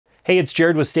Hey, it's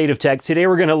Jared with State of Tech. Today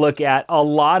we're going to look at a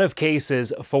lot of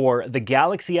cases for the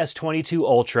Galaxy S22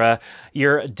 Ultra.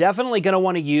 You're definitely going to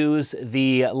want to use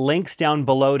the links down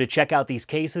below to check out these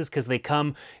cases because they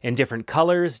come in different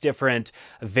colors, different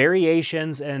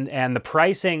variations, and the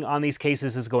pricing on these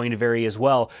cases is going to vary as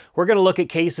well. We're going to look at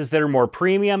cases that are more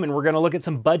premium, and we're going to look at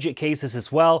some budget cases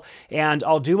as well, and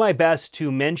I'll do my best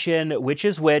to mention which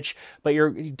is which, but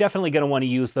you're definitely going to want to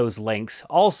use those links.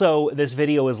 Also, this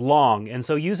video is long, and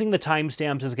so using the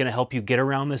timestamps is going to help you get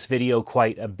around this video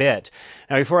quite a bit.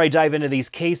 Now, before I dive into these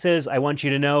cases, I want you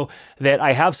to know that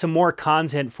I have some more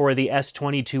content for the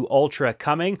S22 Ultra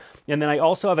coming, and then I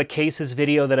also have a cases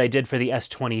video that I did for the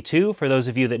S22. For those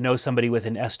of you that know somebody with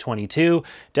an S22,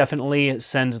 definitely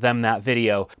send them that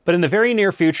video. But in the very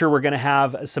near future, we're going to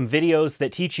have some videos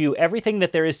that teach you everything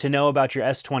that there is to know about your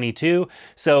S22.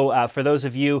 So for those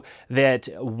of you that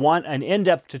want an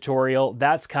in-depth tutorial,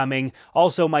 that's coming.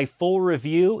 Also, my full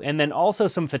review, and then also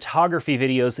some photography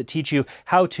videos that teach you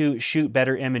how to shoot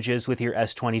better images with your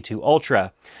S22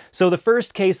 Ultra. So the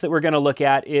first case that we're going to look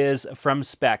at is from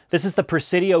Speck. This is the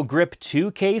Presidio Grip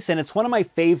 2 case, and it's one of my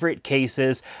favorite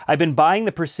cases. I've been buying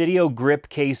the Presidio Grip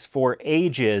case for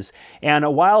ages, and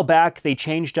a while back they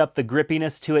changed up the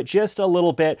grippiness to it just a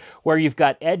little bit, where you've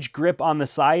got edge grip on the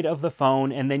side of the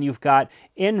phone, and then you've got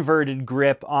inverted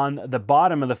grip on the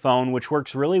bottom of the phone, which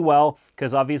works really well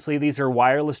because obviously these are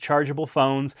wireless chargeable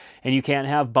phones and you can't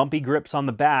have bumpy grips on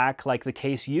the back like the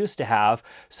case used to have.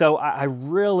 So I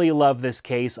really love this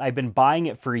case. I've been buying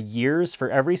it for years for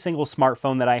every single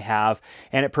smartphone that I have,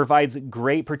 and it provides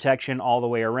great protection all the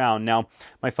way around. Now,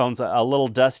 my phone's a little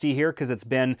dusty here because it's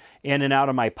been in and out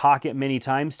of my pocket many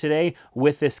times today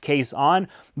with this case on,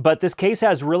 but this case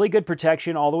has really good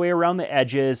protection all the way around the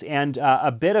edges and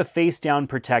a bit of face down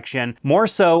protection, more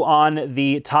so on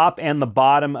the top and the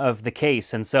bottom of the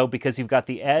case. And so because you've got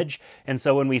the edge, and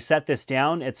so when we set this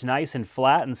down, it's nice and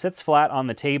flat and sits flat on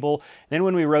the table. Then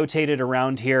when we rotate it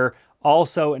around here,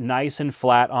 also nice and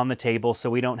flat on the table so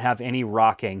we don't have any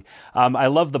rocking. I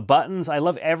love the buttons. I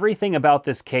love everything about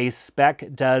this case. Speck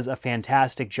does a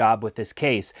fantastic job with this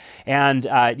case. And,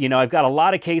 you know, I've got a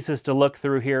lot of cases to look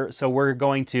through here, so we're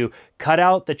going to cut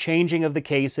out the changing of the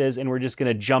cases and we're just going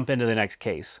to jump into the next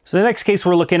case. So the next case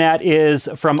we're looking at is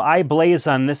from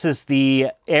iBlason. This is the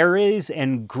Aries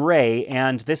and Gray,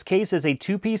 and this case is a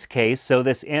two-piece case. So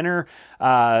this inner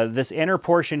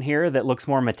portion here that looks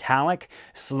more metallic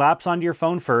slaps onto your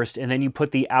phone first, and then you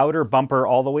put the outer bumper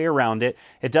all the way around it.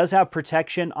 It does have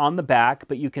protection on the back,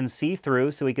 but you can see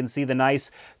through, so we can see the nice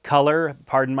color.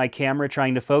 Pardon my camera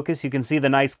trying to focus. You can see the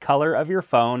nice color of your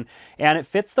phone, and it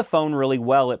fits the phone really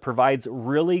well. It provides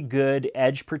really good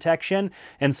edge protection,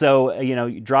 and so, you know,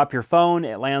 you drop your phone,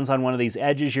 it lands on one of these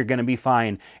edges, you're going to be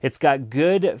fine. It's got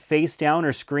good face down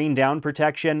or screen down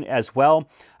protection as well,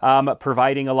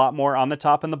 providing a lot more on the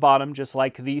top and the bottom, just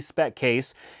like the Speck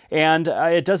case. And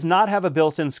it does not have a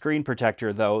built-in screen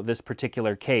protector, though, this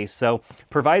particular case. So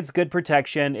provides good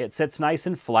protection. It sits nice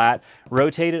and flat.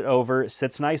 Rotate it over,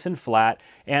 sits nice and flat.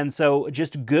 And so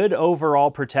just good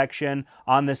overall protection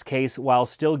on this case while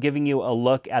still giving you a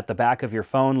look at the back of your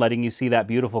phone, letting you see that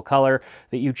beautiful color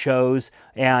that you chose.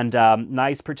 And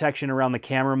nice protection around the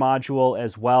camera module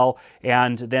as well.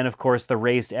 And then, of course, the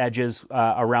raised edges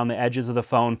around the edges of the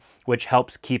phone, which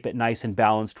helps keep it nice and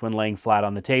balanced when laying flat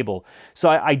on the table. So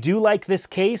I do like this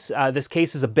case. This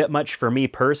case is a bit much for me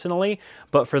personally,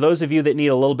 but for those of you that need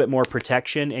a little bit more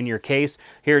protection in your case,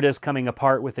 here it is coming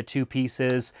apart with the two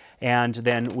pieces, and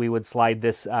then we would slide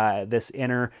this, this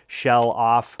inner shell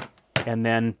off, and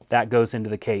then that goes into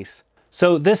the case.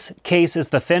 So this case is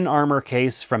the Thin Armor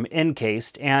case from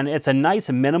Encased, and it's a nice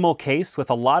minimal case with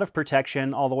a lot of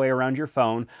protection all the way around your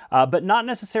phone, but not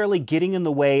necessarily getting in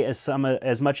the way as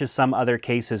much as some other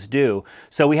cases do.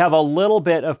 So we have a little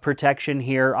bit of protection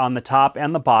here on the top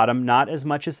and the bottom, not as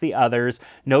much as the others,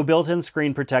 no built-in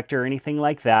screen protector or anything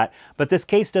like that, but this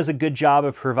case does a good job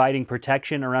of providing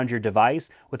protection around your device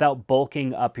without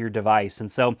bulking up your device.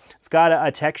 And so it's got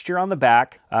a texture on the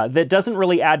back that doesn't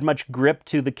really add much grip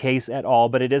to the case at all,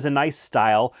 but it is a nice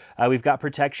style. We've got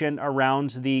protection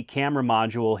around the camera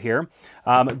module here.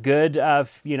 Good,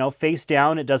 you know, face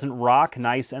down. It doesn't rock,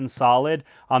 nice and solid.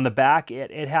 On the back,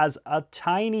 it has a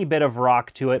tiny bit of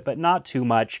rock to it, but not too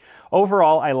much.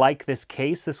 Overall, I like this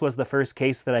case. This was the first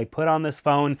case that I put on this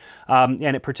phone,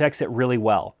 and it protects it really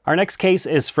well. Our next case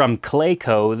is from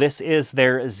Clayco. This is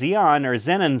their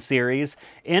Xenon series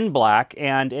in black,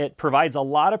 and it provides a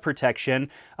lot of protection.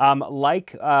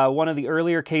 Like one of the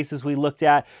earlier cases we looked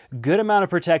at, good amount of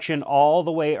protection all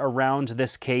the way around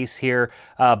this case here.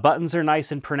 Buttons are nice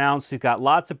and pronounced. We've got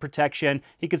lots of protection.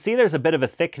 You can see there's a bit of a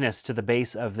thickness to the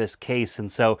base of this case,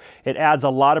 and so it adds a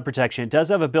lot of protection. It does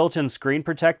have a built-in screen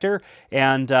protector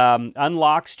and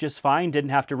unlocks just fine. Didn't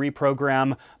have to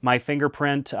reprogram my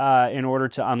fingerprint in order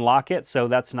to unlock it, so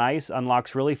that's nice.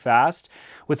 Unlocks really fast.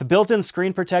 With the built-in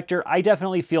screen protector, I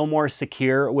definitely feel more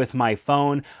secure with my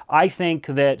phone. I think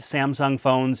that Samsung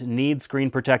phones need screen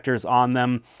protectors on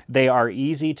them. They are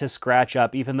easy to scratch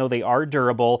up. Even though they are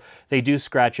durable, they do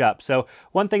scratch up. So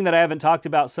one thing that I haven't talked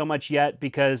about so much yet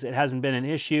because it hasn't been an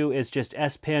issue is just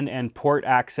S Pen and port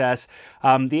access.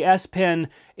 The S Pen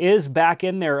is back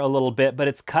in there a little bit, but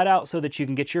it's cut out so that you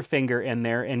can get your finger in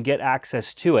there and get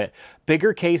access to it.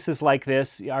 Bigger cases like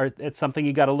this, it's something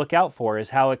you got to look out for, is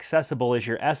how accessible is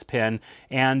your S Pen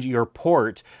and your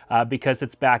port because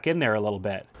it's back in there a little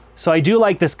bit. So I do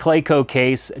like this Clayco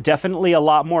case. Definitely a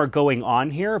lot more going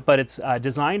on here, but it's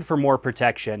designed for more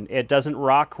protection. It doesn't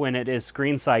rock when it is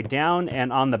screen side down,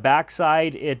 and on the back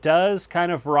side, it does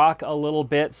kind of rock a little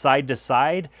bit side to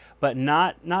side, but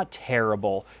not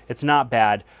terrible. It's not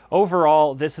bad.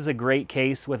 Overall, this is a great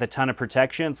case with a ton of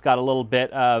protection. It's got a little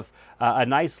bit of a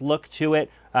nice look to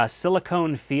it.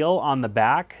 Silicone feel on the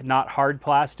back, not hard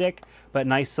plastic, but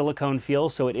nice silicone feel,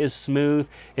 so it is smooth.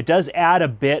 It does add a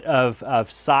bit of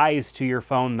size to your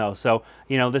phone though. So,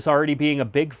 you know, this already being a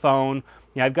big phone,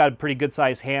 you know, I've got a pretty good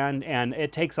size hand and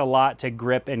it takes a lot to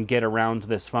grip and get around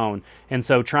this phone. And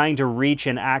so trying to reach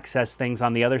and access things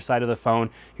on the other side of the phone,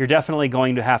 you're definitely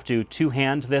going to have to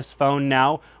two-hand this phone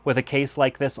now with a case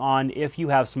like this on if you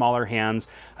have smaller hands.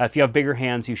 If you have bigger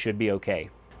hands, you should be okay.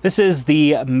 This is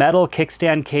the metal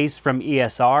kickstand case from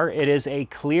ESR. It is a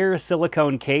clear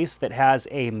silicone case that has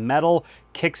a metal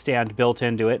kickstand built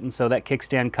into it, and so that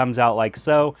kickstand comes out like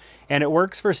so, and it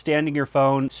works for standing your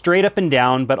phone straight up and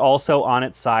down, but also on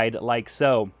its side like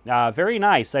so. Very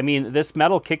nice. I mean, this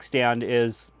metal kickstand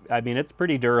is, I mean, it's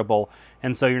pretty durable,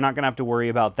 and so you're not gonna have to worry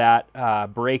about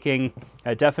that breaking.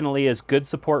 It definitely is good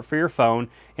support for your phone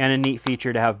and a neat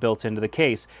feature to have built into the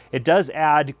case. It does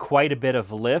add quite a bit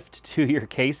of lift to your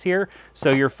case here,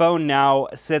 so your phone now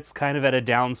sits kind of at a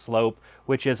down slope,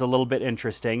 which is a little bit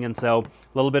interesting, and so a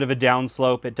little bit of a down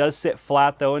slope. It does sit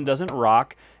flat though and doesn't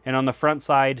rock, and on the front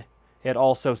side it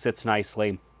also sits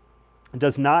nicely. It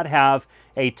does not have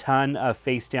a ton of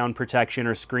face down protection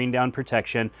or screen down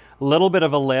protection. A little bit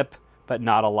of a lip, but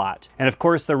not a lot. And of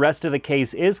course, the rest of the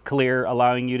case is clear,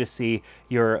 allowing you to see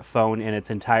your phone in its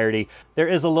entirety. There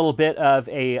is a little bit of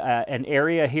an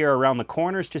area here around the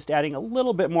corners, just adding a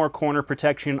little bit more corner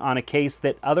protection on a case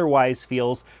that otherwise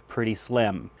feels pretty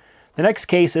slim. The next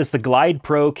case is the Glide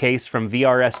Pro case from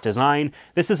VRS Design.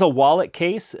 This is a wallet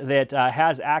case that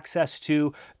has access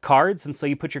to cards, and so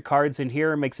you put your cards in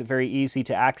here. It makes it very easy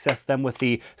to access them with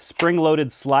the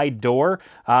spring-loaded slide door.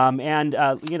 You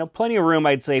know, plenty of room,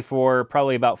 I'd say, for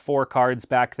probably about 4 cards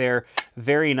back there.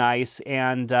 Very nice,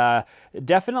 and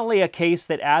definitely a case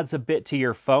that adds a bit to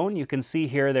your phone. You can see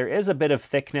here there is a bit of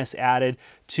thickness added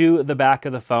to the back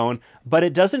of the phone, but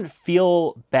it doesn't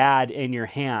feel bad in your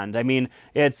hand. I mean,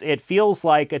 it feels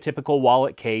like a typical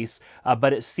wallet case,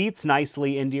 but it seats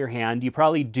nicely into your hand. You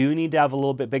probably do need to have a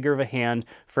little bit bigger of a hand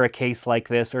for a case like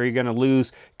this, or you're going to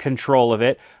lose control of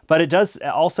it. But it does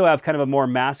also have kind of a more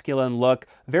masculine look,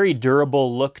 very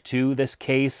durable look to this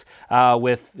case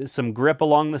with some grip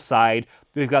along the side.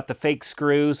 We've got the fake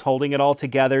screws holding it all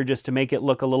together just to make it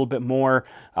look a little bit more,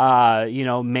 you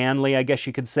know, manly, I guess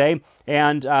you could say.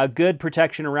 And good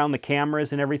protection around the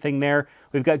cameras and everything there.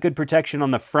 We've got good protection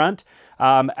on the front.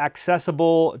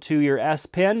 Accessible to your S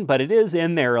Pen, but it is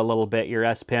in there a little bit, your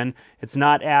S Pen. It's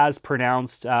not as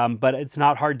pronounced, but it's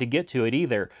not hard to get to it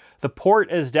either. The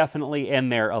port is definitely in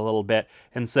there a little bit,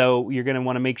 and so you're going to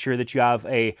want to make sure that you have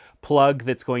a plug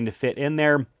that's going to fit in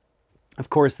there. Of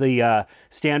course, the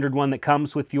standard one that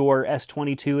comes with your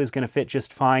S22 is going to fit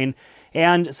just fine.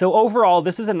 And so overall,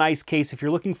 this is a nice case. If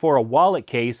you're looking for a wallet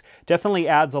case, definitely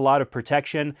adds a lot of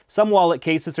protection. Some wallet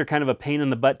cases are kind of a pain in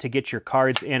the butt to get your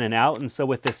cards in and out. And so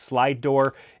with this slide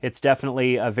door, it's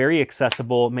definitely very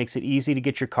accessible, makes it easy to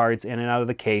get your cards in and out of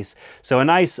the case. So a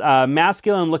nice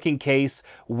masculine looking case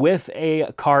with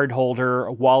a card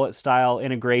holder, wallet style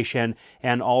integration,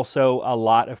 and also a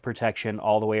lot of protection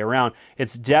all the way around.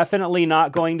 It's definitely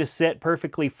not going to sit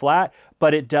perfectly flat,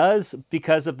 but it does,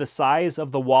 because of the size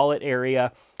of the wallet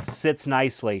area, sits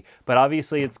nicely. But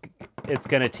obviously it's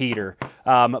going to teeter.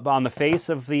 On the face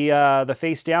of the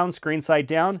face down, screen side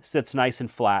down, sits nice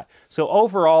and flat. So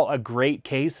overall, a great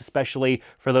case, especially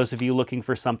for those of you looking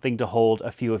for something to hold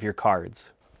a few of your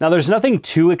cards. Now there's nothing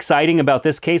too exciting about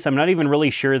this case. I'm not even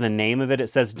really sure the name of it. It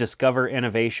says Discover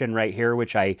Innovation right here,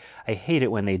 which I hate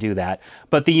it when they do that.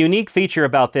 But the unique feature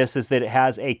about this is that it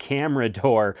has a camera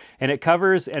door, and it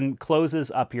covers and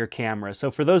closes up your camera. So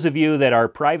for those of you that are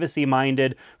privacy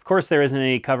minded, of course there isn't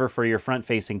any cover for your front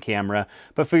facing camera,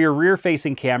 but for your rear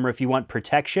facing camera, if you want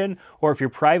protection or if you're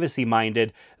privacy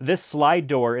minded, this slide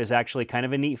door is actually kind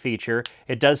of a neat feature.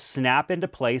 It does snap into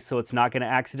place, so it's not going to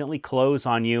accidentally close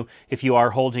on you if you are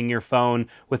holding your phone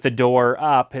with the door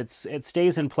up. It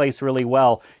stays in place really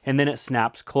well, and then it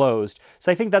snaps closed. So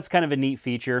I think that's kind of a neat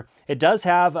feature. It does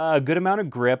have a good amount of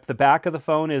grip. The back of the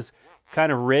phone is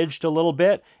kind of ridged a little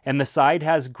bit, and the side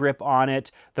has grip on it.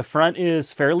 The front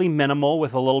is fairly minimal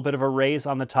with a little bit of a raise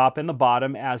on the top and the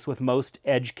bottom, as with most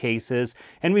Edge cases,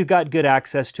 and we've got good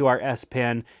access to our S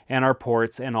Pen and our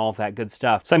ports and all of that good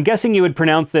stuff. So I'm guessing you would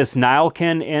pronounce this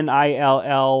Nillkin, N-I-L-L-I-K-I-N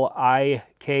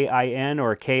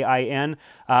or K-I-N.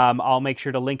 I'll make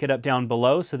sure to link it up down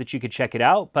below so that you could check it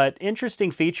out. But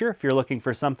interesting feature, if you're looking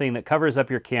for something that covers up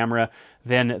your camera,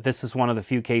 then this is one of the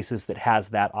few cases that has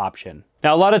that option.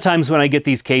 Now, a lot of times when I get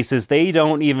these cases, they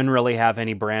don't even really have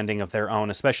any branding of their own,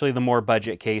 especially the more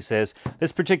budget cases.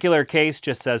 This particular case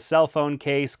just says Cellphone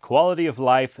case, quality of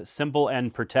life, simple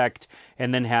and protect,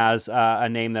 and then has a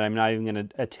name that I'm not even going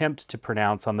to attempt to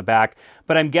pronounce on the back.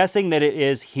 But I'm guessing that it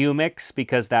is Humixx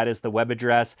because that is the web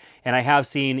address, and I have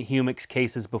seen Humixx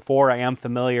cases before. I am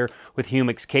familiar with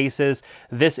Humixx cases.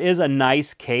 This is a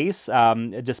nice case,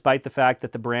 despite the fact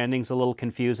that the branding's a little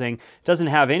confusing. It doesn't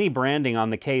have any branding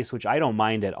on the case, which I don't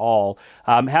mind at all.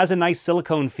 Has a nice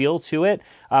silicone feel to it.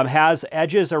 Has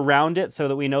edges around it so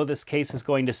that we know this case is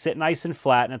going to sit nice and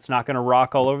flat and it's not going to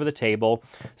rock all over the table.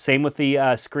 Same with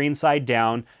the screen side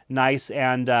down. Nice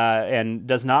and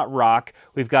does not rock.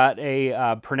 We've got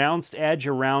a pronounced edge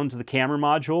around the camera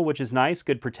module, which is nice.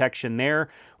 Good protection there.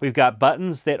 We've got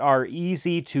buttons that are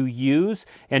easy to use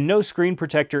and no screen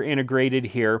protector integrated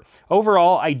here.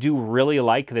 Overall, I do really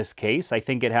like this case. I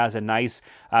think it has a nice,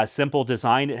 simple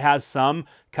design. It has some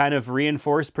kind of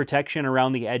reinforced protection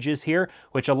around the edges here,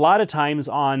 which a lot of times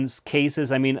on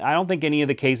cases, I mean, I don't think any of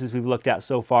the cases we've looked at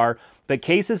so far, but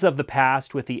cases of the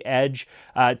past with the edge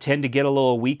tend to get a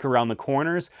little weak around the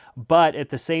corners, but at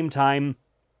the same time,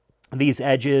 these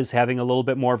edges having a little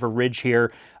bit more of a ridge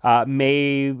here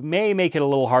may make it a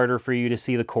little harder for you to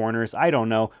see the corners. I don't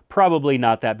know. Probably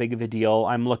not that big of a deal.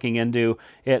 I'm looking into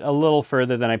it a little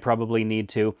further than I probably need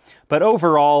to. But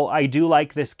overall, I do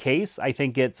like this case. I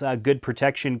think it's a good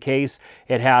protection case.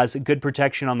 It has good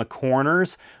protection on the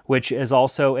corners, which is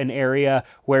also an area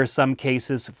where some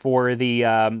cases for the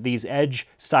these Edge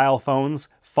style phones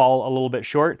fall a little bit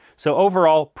short. So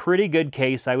overall, pretty good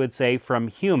case, I would say, from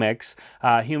Humixx.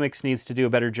 Humixx needs to do a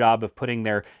better job of putting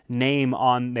their name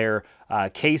on their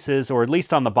cases, or at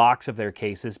least on the box of their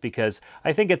cases, because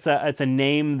I think it's a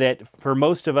name that for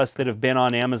most of us that have been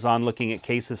on Amazon looking at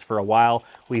cases for a while,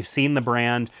 we've seen the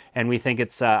brand and we think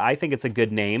it's I think it's a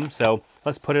good name. So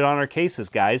let's put it on our cases,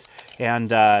 guys. And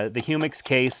the Humixx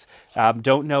case,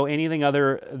 don't know anything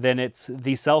other than it's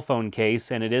the Cellphone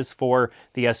case, and it is for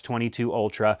the S22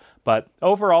 Ultra, but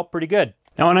overall pretty good.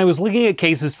 Now, when I was looking at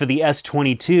cases for the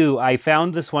S22, I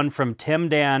found this one from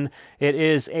Temdan. It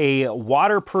is a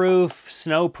waterproof,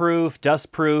 snowproof,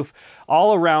 dustproof,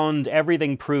 all around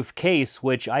everything proof case,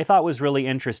 which I thought was really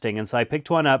interesting. And so I picked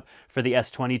one up for the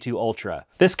S22 Ultra.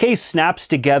 This case snaps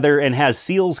together and has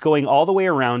seals going all the way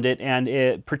around it, and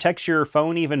it protects your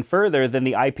phone even further than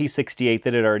the IP68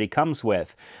 that it already comes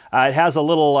with. It has a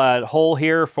little hole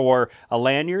here for a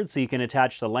lanyard, so you can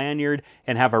attach the lanyard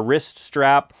and have a wrist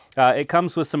strap. It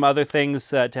comes with some other things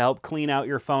to help clean out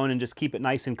your phone and just keep it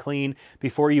nice and clean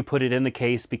before you put it in the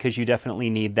case, because you definitely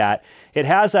need that. It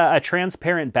has a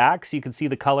transparent back, so you can see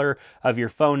the color of your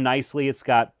phone nicely. It's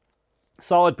got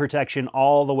solid protection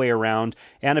all the way around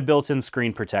and a built-in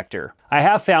screen protector. I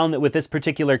have found that with this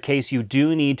particular case, you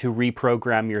do need to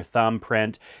reprogram your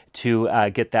thumbprint to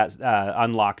get that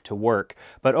unlock to work.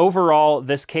 But overall,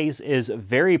 this case is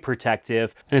very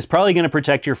protective and is probably going to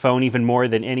protect your phone even more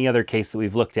than any other case that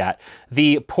we've looked at.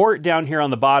 The port down here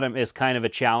on the bottom is kind of a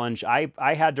challenge. I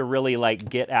had to really like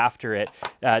get after it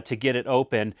to get it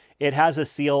open. It has a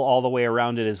seal all the way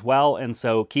around it as well, and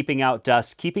so keeping out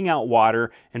dust, keeping out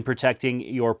water, and protecting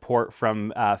your port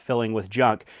from filling with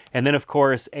junk. And then of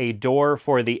course a door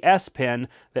for the S Pen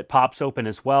that pops open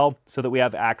as well, so that we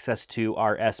have access to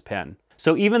our S Pen.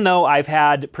 So even though I've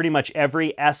had pretty much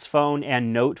every S phone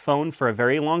and Note phone for a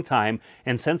very long time,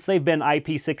 and since they've been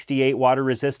IP68 water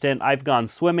resistant, I've gone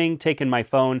swimming, taken my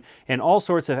phone in all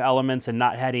sorts of elements and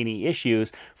not had any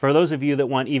issues. For those of you that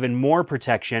want even more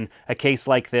protection, a case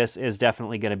like this is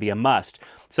definitely going to be a must.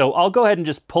 So I'll go ahead and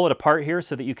just pull it apart here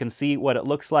so that you can see what it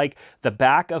looks like. The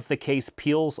back of the case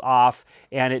peels off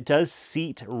and it does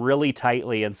seat really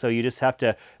tightly, and so you just have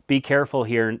to be careful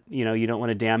here. You know, you don't want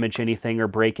to damage anything or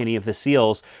break any of the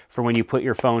seals for when you put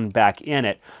your phone back in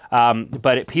it.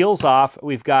 But it peels off.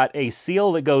 We've got a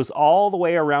seal that goes all the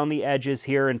way around the edges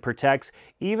here and protects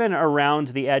even around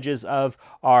the edges of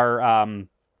our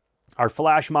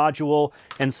flash module,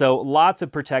 and so lots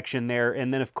of protection there.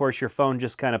 And then of course your phone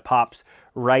just kind of pops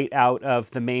right out of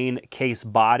the main case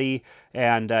body,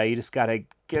 and you just got to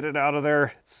get it out of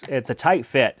there. It's a tight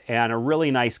fit and a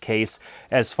really nice case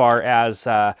as far as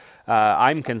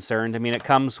I'm concerned. I mean, it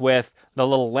comes with the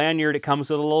little lanyard, it comes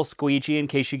with a little squeegee in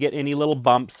case you get any little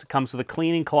bumps, it comes with a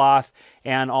cleaning cloth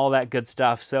and all that good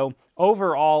stuff. So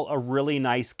overall, a really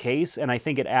nice case, and I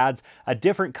think it adds a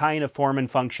different kind of form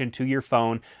and function to your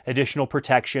phone, additional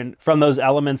protection from those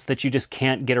elements that you just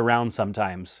can't get around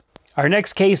sometimes. Our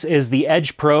next case is the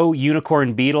Edge Pro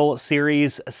Unicorn Beetle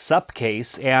Series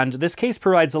SUPcase, and this case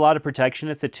provides a lot of protection.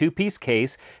 It's a two-piece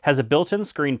case, has a built-in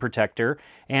screen protector,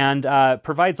 and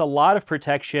provides a lot of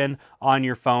protection on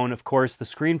your phone. Of course, the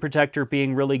screen protector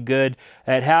being really good.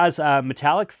 It has a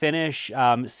metallic finish,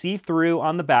 see-through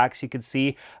on the back, so you can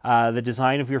see the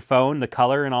design of your phone, the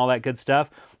color, and all that good stuff.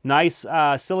 Nice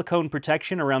silicone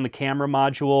protection around the camera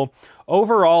module.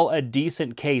 Overall, a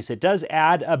decent case. It does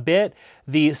add a bit.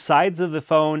 The sides of the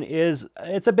phone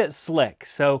it's a bit slick,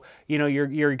 so you know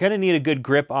you're going to need a good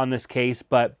grip on this case,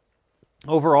 but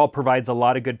overall provides a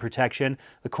lot of good protection.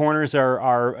 The corners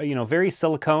are you know, very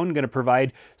silicone, going to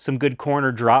provide some good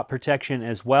corner drop protection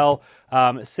as well.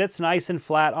 Sits nice and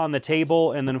flat on the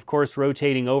table, and then of course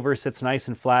rotating over sits nice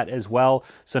and flat as well,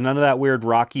 so none of that weird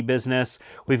rocky business.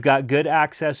 We've got good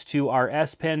access to our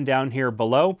S Pen down here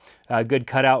below, good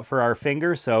cutout for our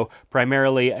finger, so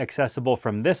primarily accessible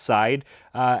from this side,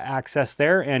 access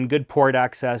there, and good port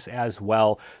access as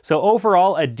well. So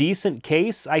overall, a decent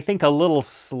case. I think a little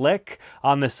slick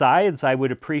on the sides. I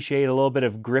would appreciate a little bit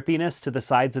of grippiness to the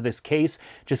sides of this case,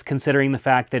 just considering the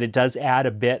fact that it does add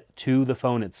a bit to the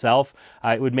phone itself.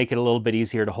 It would make it a little bit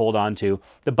easier to hold on to.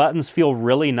 The buttons feel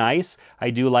really nice.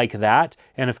 I do like that.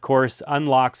 And of course,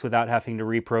 unlocks without having to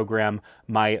reprogram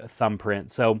my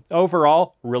thumbprint. So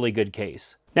overall, really good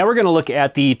case. Now we're going to look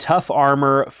at the Tough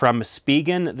Armor from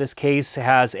Spigen. This case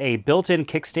has a built-in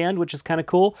kickstand, which is kind of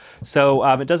cool. So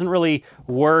it doesn't really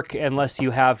work unless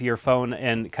you have your phone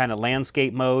in kind of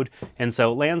landscape mode. And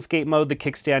so landscape mode, the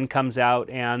kickstand comes out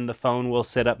and the phone will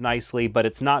sit up nicely, but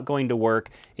it's not going to work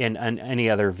in any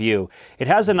other view. It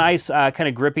has a nice kind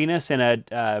of grippiness and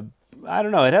a I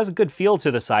don't know, it has a good feel to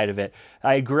the side of it.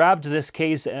 I grabbed this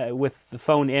case with the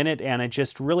phone in it, and it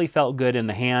just really felt good in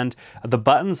the hand. The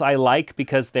buttons I like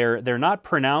because they're not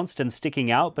pronounced and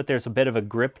sticking out, but there's a bit of a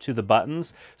grip to the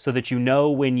buttons so that you know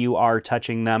when you are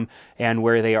touching them and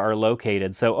where they are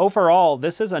located. So overall,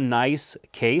 this is a nice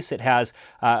case. It has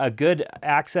a good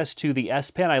access to the S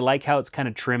Pen. I like how it's kind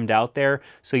of trimmed out there,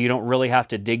 so you don't really have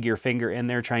to dig your finger in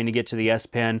there trying to get to the S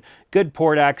Pen. Good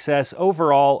port access.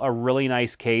 Overall, a really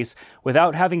nice case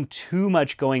without having too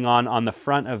much going on the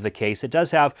front of the case. It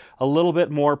does have a little bit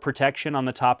more protection on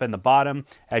the top and the bottom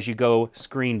as you go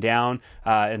screen down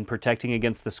and protecting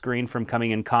against the screen from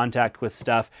coming in contact with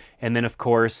stuff. And then of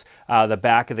course, the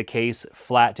back of the case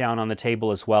flat down on the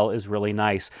table as well is really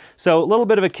nice. So a little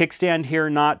bit of a kickstand here,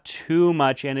 not too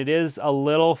much, and it is a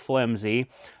little flimsy.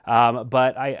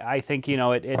 But I think, you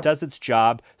know, it does its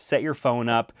job. Set your phone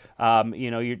up. You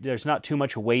know, there's not too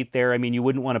much weight there. I mean, you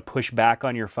wouldn't want to push back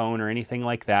on your phone or anything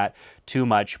like that too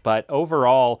much. But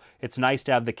overall, it's nice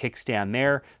to have the kickstand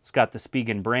there. It's got the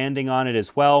Spigen branding on it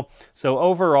as well. So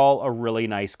overall, a really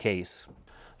nice case.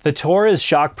 The Torras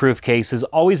Shockproof case has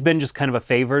always been just kind of a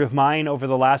favorite of mine over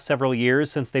the last several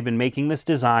years since they've been making this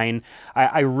design.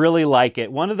 I really like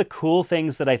it. One of the cool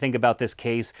things that I think about this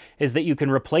case is that you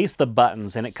can replace the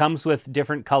buttons, and it comes with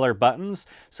different color buttons.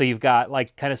 So you've got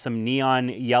like kind of some neon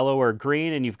yellow or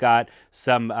green, and you've got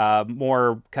some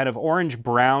more kind of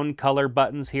orange-brown color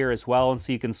buttons here as well, and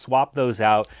so you can swap those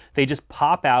out. They just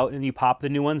pop out and you pop the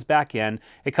new ones back in.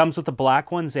 It comes with the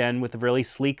black ones in with a really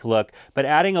sleek look, but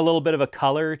adding a little bit of a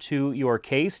color color to your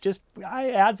case just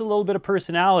adds a little bit of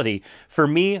personality. For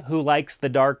me, who likes the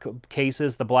dark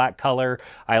cases, the black color,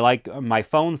 I like my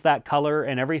phones that color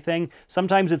and everything,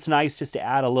 sometimes it's nice just to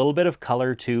add a little bit of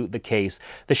color to the case.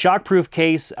 The Shockproof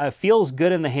case feels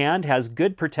good in the hand, has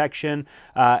good protection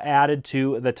added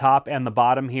to the top and the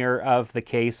bottom here of the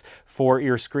case for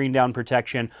your screen down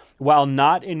protection, while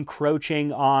not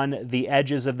encroaching on the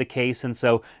edges of the case. And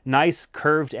so nice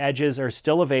curved edges are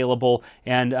still available,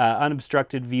 and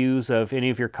unobstructed views of any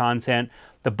of your content.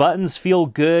 The buttons feel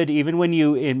good, even when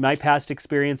you, in my past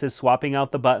experiences, swapping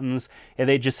out the buttons,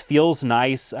 it just feels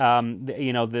nice.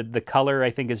 You know, the color,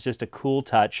 I think, is just a cool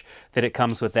touch that it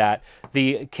comes with that.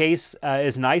 The case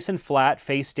is nice and flat,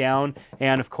 face down,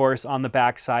 and of course on the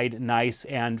back side, nice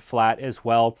and flat as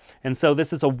well. And so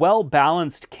this is a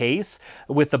well-balanced case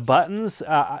with the buttons.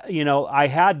 You know, I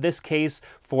had this case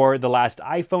for the last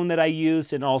iPhone that I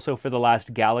used and also for the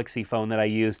last Galaxy phone that I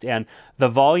used. And the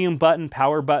volume button,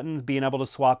 power buttons, being able to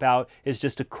swap out is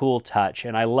just a cool touch.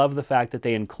 And I love the fact that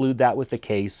they include that with the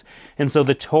case. And so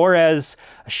the Torras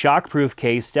Shockproof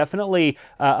case, definitely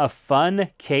a fun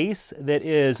case that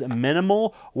is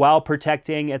minimal while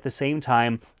protecting at the same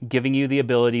time, giving you the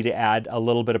ability to add a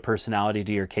little bit of personality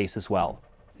to your case as well.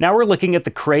 Now we're looking at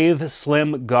the Crave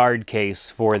Slim Guard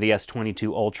case for the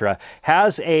S22 Ultra.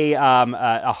 Has a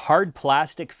hard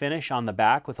plastic finish on the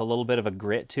back with a little bit of a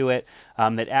grit to it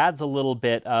that adds a little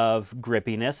bit of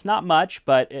grippiness. Not much,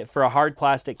 but for a hard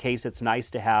plastic case, it's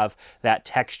nice to have that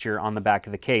texture on the back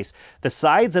of the case. The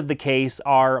sides of the case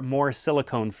are more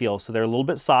silicone feel, so they're a little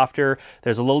bit softer.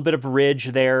 There's a little bit of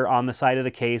ridge there on the side of the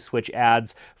case, which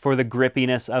adds for the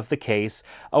grippiness of the case.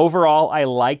 Overall, I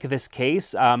like this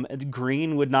case.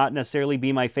 Green would not necessarily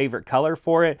be my favorite color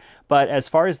for it, but as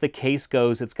far as the case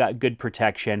goes, it's got good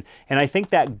protection. And I think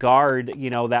that guard, you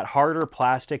know, that harder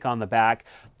plastic on the back,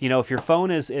 you know, if your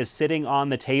phone is sitting on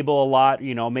the table a lot,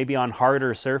 you know, maybe on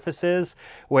harder surfaces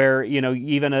where, you know,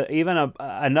 even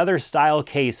another style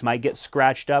case might get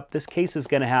scratched up, this case is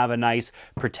going to have a nice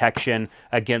protection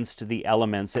against the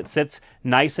elements. It sits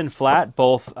nice and flat,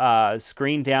 both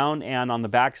screen down and on the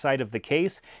back side of the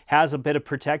case. Has a bit of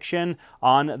protection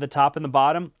on the top and the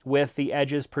bottom with the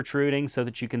edges protruding so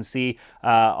that you can see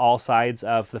all sides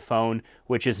of the phone,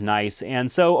 which is nice.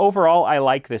 And so overall, I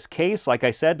like this case. Like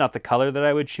I said, not the color that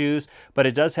I would choose, but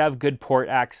it does have good port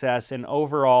access and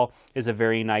overall is a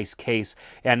very nice case.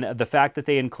 And the fact that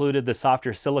they included the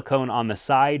softer silicone on the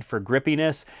side for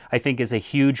grippiness, I think is a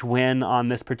huge win on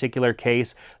this particular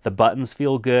case. The buttons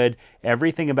feel good.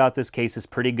 Everything about this case is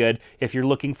pretty good if you're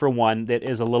looking for one that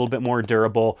is a little bit more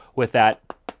durable with that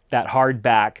hard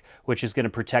back, which is going to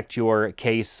protect your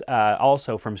case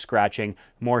also from scratching,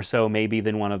 more so maybe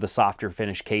than one of the softer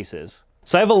finish cases.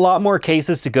 So I have a lot more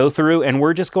cases to go through, and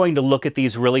we're just going to look at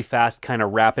these really fast, kind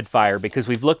of rapid fire, because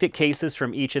we've looked at cases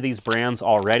from each of these brands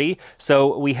already.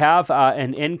 So we have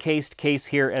an Encased case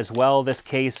here as well. This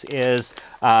case is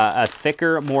a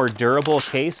thicker, more durable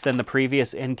case than the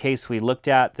previous Encased we looked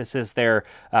at. This is their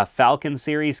Falcon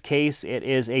series case. It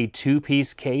is a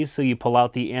two-piece case, so you pull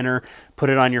out the inner, put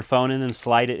it on your phone, and then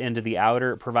slide it into the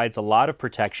outer. It provides a lot of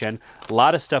protection, a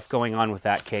lot of stuff going on with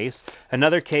that case.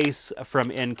 Another case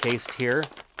from Encased here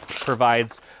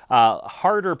provides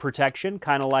harder protection,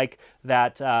 kind of like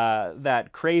that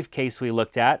Crave case we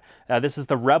looked at. This is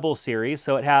the Rebel series,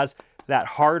 so it has that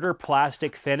harder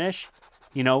plastic finish,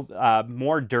 you know,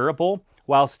 more durable,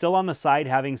 while still on the side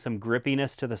having some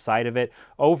grippiness to the side of it.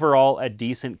 Overall, a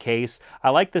decent case. I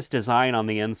like this design on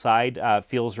the inside,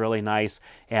 feels really nice.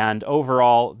 And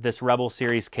overall, this Rebel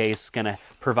series case is going to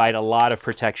provide a lot of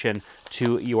protection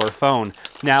to your phone.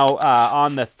 Now,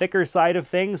 on the thicker side of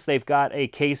things, they've got a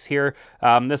case here.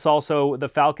 This also the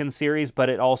Falcon series, but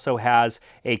it also has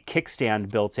a kickstand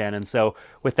built in. And so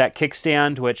with that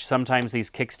kickstand, which sometimes these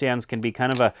kickstands can be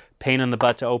kind of a pain in the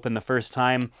butt to open the first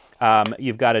time,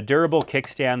 you've got a durable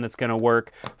kickstand that's going to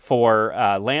work for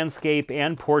landscape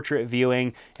and portrait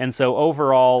viewing. And so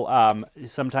overall,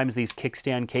 sometimes these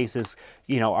kickstand cases,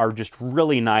 you know, are just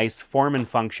really nice, form and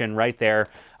function right there.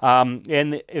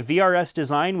 In VRS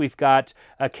Design, we've got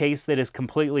a case that is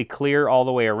completely clear all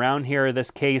the way around here.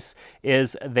 This case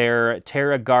is their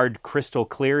Terra Guard Crystal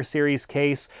Clear series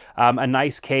case. A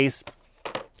nice case,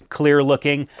 clear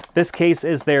looking. This case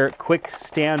is their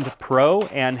Kickstand Pro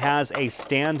and has a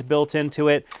stand built into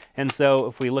it. And so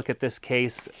if we look at this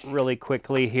case really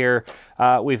quickly here,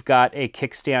 we've got a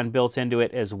kickstand built into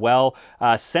it as well.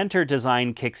 Center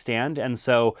design kickstand, and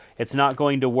so it's not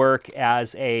going to work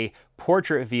as a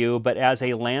portrait view, but as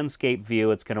a landscape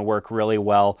view, it's going to work really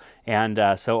well. And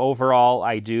so overall,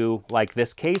 I do like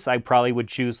this case. I probably would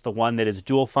choose the one that is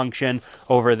dual function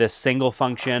over this single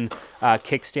function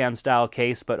kickstand style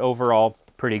case, but overall,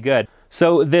 pretty good.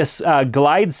 So this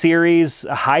Glide Series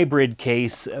hybrid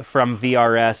case from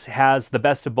VRS has the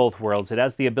best of both worlds. It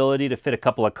has the ability to fit a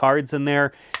couple of cards in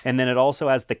there, and then it also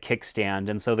has the kickstand.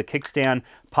 And so the kickstand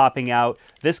popping out,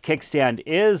 this kickstand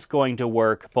is going to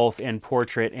work both in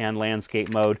portrait and landscape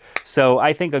mode. So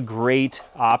I think a great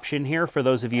option here for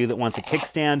those of you that want the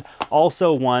kickstand,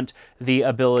 also want the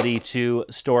ability to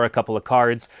store a couple of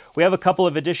cards. We have a couple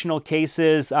of additional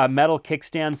cases, metal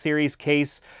kickstand series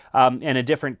case in a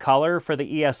different color for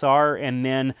the ESR, and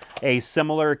then a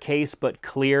similar case but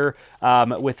clear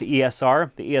with the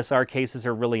ESR. The ESR cases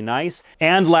are really nice.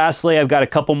 And lastly, I've got a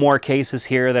couple more cases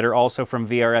here that are also from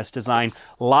VRS Design.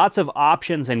 Lots of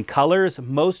options and colors.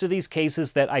 Most of these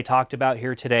cases that I talked about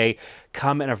here today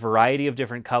come in a variety of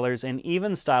different colors and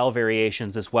even style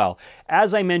variations as well.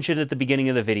 As I mentioned at the beginning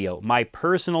of the video, my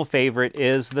personal favorite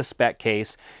is the Speck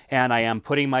case, and I am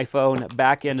putting my phone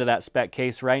back into that Speck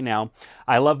case right now.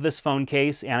 I love this phone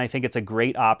case, and I think it's a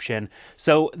great option.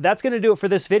 So that's going to do it for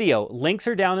this video. Links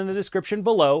are down in the description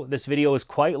below. This video is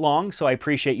quite long, so I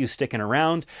appreciate you sticking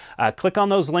around. Click on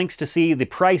those links to see the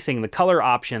pricing, the color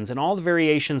options, and all the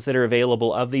variations that are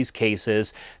available of these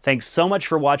cases. Thanks so much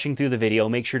for watching through the video.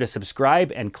 Make sure to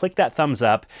subscribe and click that thumbs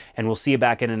up, and we'll see you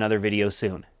back in another video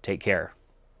soon. Take care.